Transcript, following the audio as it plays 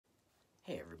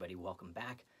everybody, welcome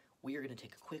back. We are going to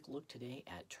take a quick look today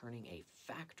at turning a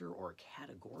factor or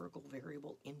categorical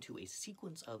variable into a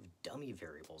sequence of dummy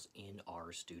variables in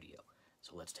RStudio.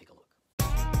 So let's take a look.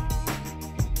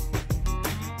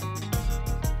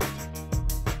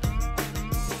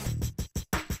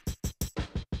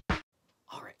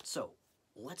 Alright, so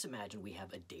let's imagine we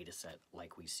have a data set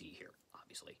like we see here.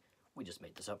 Obviously, we just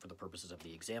made this up for the purposes of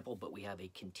the example, but we have a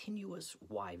continuous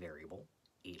y variable,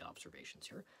 8 observations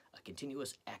here, a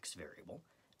continuous x variable.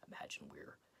 Imagine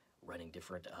we're running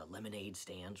different lemonade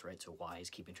stands, right? So y is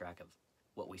keeping track of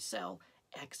what we sell,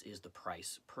 x is the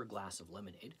price per glass of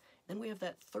lemonade. Then we have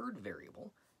that third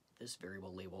variable, this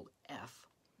variable labeled f,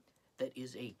 that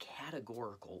is a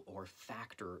categorical or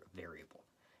factor variable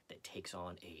that takes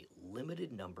on a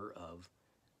limited number of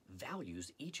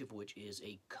values, each of which is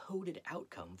a coded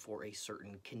outcome for a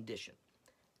certain condition.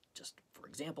 Just for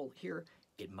example, here,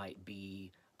 it might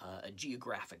be a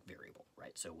geographic variable,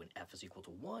 right? So when f is equal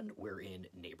to 1, we're in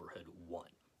neighborhood 1.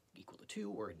 Equal to 2,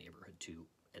 we're in neighborhood 2,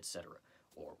 etc.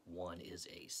 Or 1 is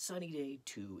a sunny day,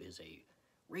 2 is a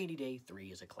rainy day, 3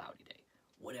 is a cloudy day.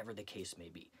 Whatever the case may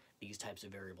be. These types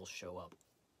of variables show up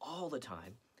all the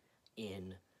time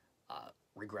in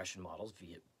regression models,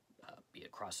 be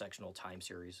it cross-sectional, time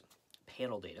series,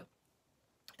 panel data.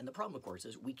 And the problem, of course,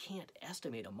 is we can't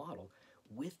estimate a model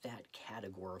with that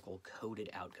categorical coded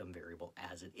outcome variable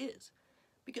as it is,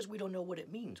 because we don't know what it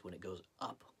means when it goes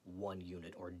up 1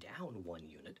 unit or down 1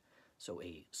 unit. So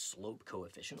a slope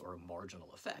coefficient or a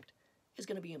marginal effect is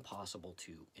going to be impossible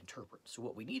to interpret. So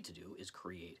what we need to do is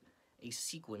create a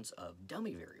sequence of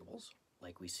dummy variables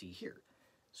like we see here.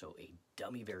 So a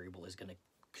dummy variable is going to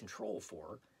control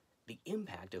for the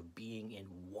impact of being in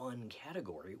one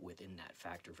category within that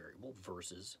factor variable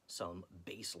versus some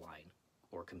baseline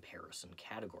or comparison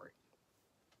category.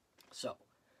 So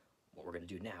what we're going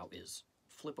to do now is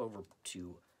flip over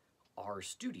to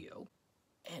RStudio,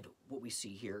 and what we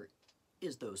see here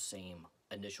is those same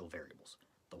initial variables,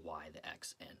 the y, the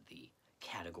x, and the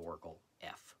categorical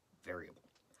f variable.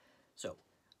 So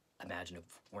imagine if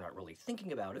we're not really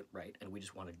thinking about it, right, and we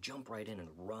just want to jump right in and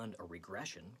run a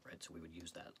regression, right, so we would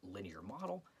use that linear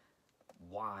model,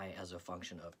 y as a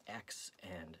function of x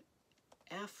and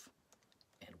f,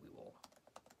 and we will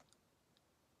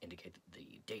indicate that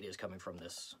the data is coming from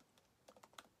this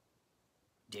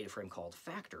data frame called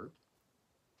factor,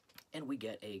 and we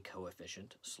get a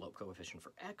coefficient, slope coefficient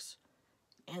for x,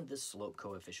 and this slope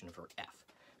coefficient for f.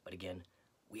 But again,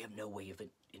 we have no way of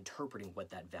interpreting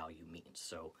what that value means.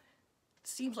 So it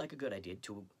seems like a good idea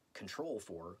to control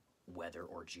for weather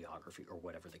or geography or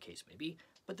whatever the case may be,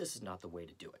 but this is not the way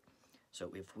to do it.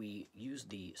 So if we use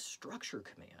the structure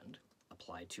command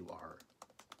applied to our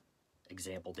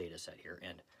example data set here,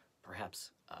 and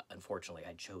perhaps, unfortunately,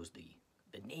 I chose the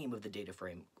name of the data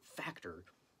frame factor,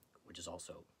 which is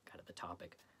also kind of the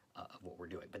topic of what we're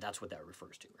doing, but that's what that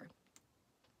refers to, right?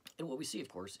 And what we see, of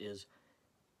course, is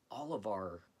all of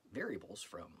our variables,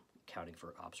 from counting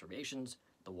for observations,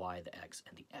 the y, the x,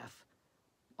 and the f,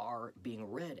 are being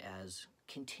read as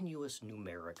continuous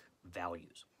numeric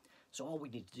values. So all we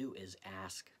need to do is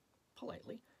ask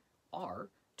politely R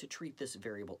to treat this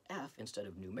variable f instead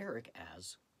of numeric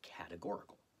as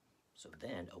categorical. So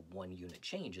then a 1 unit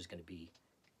change is going to be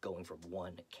going from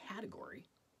one category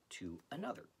to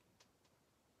another.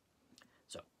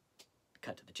 So,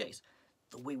 cut to the chase.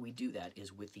 The way we do that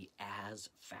is with the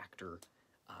as.factor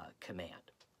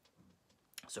command.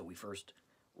 So we first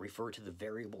refer to the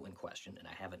variable in question, and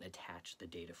I haven't attached the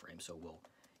data frame, so we'll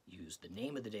use the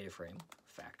name of the data frame,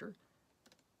 factor,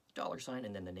 $,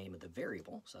 and then the name of the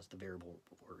variable, so that's the variable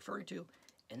we're referring to,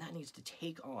 and that needs to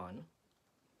take on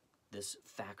this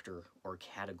factor or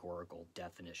categorical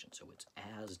definition. So it's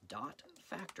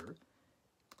as.factor,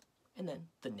 and then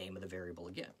the name of the variable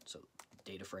again. So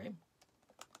data frame,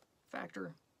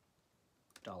 factor,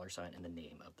 $, and the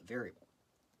name of the variable.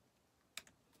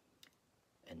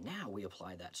 And now we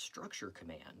apply that structure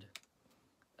command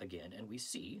again, and we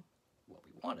see what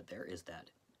we wanted there is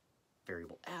that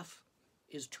variable f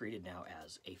is treated now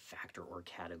as a factor or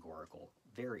categorical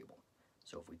variable.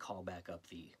 So if we call back up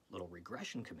the little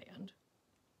regression command,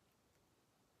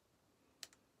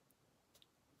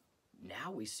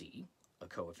 now we see a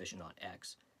coefficient on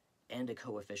x and a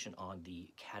coefficient on the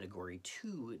category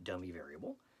 2 dummy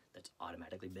variable that's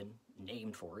automatically been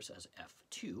named for us as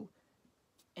f2,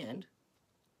 and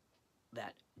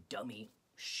that dummy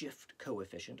shift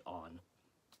coefficient on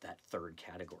that third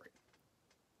category.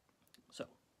 So,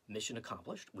 mission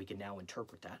accomplished. We can now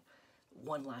interpret that.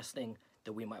 One last thing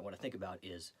that we might want to think about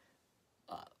is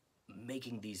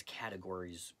making these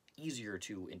categories easier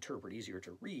to interpret, easier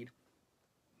to read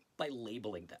by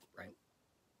labeling them, right?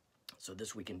 So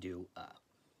this we can do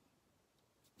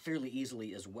fairly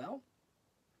easily as well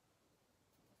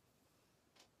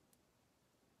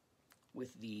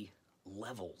with the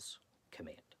levels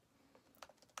command.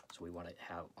 So we want to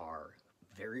have our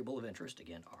variable of interest,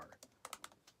 again, our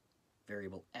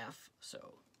variable f,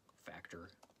 so factor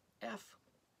f,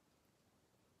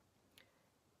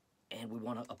 and we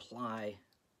want to apply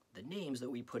the names that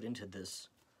we put into this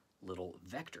little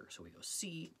vector. So we go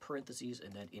C, parentheses,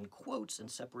 and then in quotes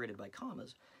and separated by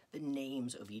commas, the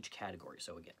names of each category.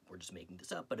 So again, we're just making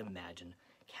this up, but imagine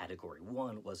category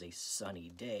 1 was a sunny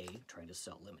day, trying to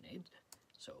sell lemonade.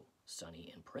 So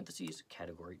sunny in parentheses.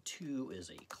 Category 2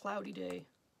 is a cloudy day.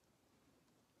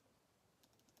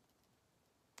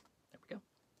 There we go.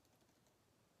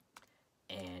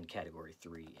 And category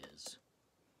 3 is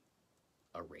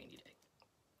a rainy day.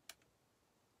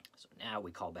 So now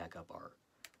we call back up our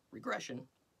regression,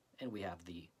 and we have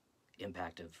the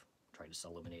impact of trying to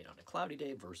sell lemonade on a cloudy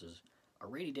day versus a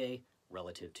rainy day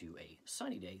relative to a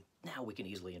sunny day. Now we can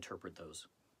easily interpret those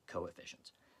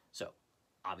coefficients. So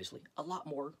obviously a lot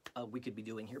more we could be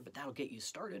doing here, but that'll get you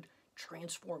started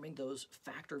transforming those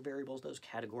factor variables, those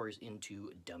categories, into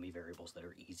dummy variables that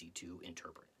are easy to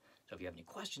interpret. So if you have any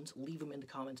questions, leave them in the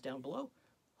comments down below.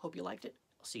 Hope you liked it.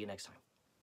 I'll see you next time.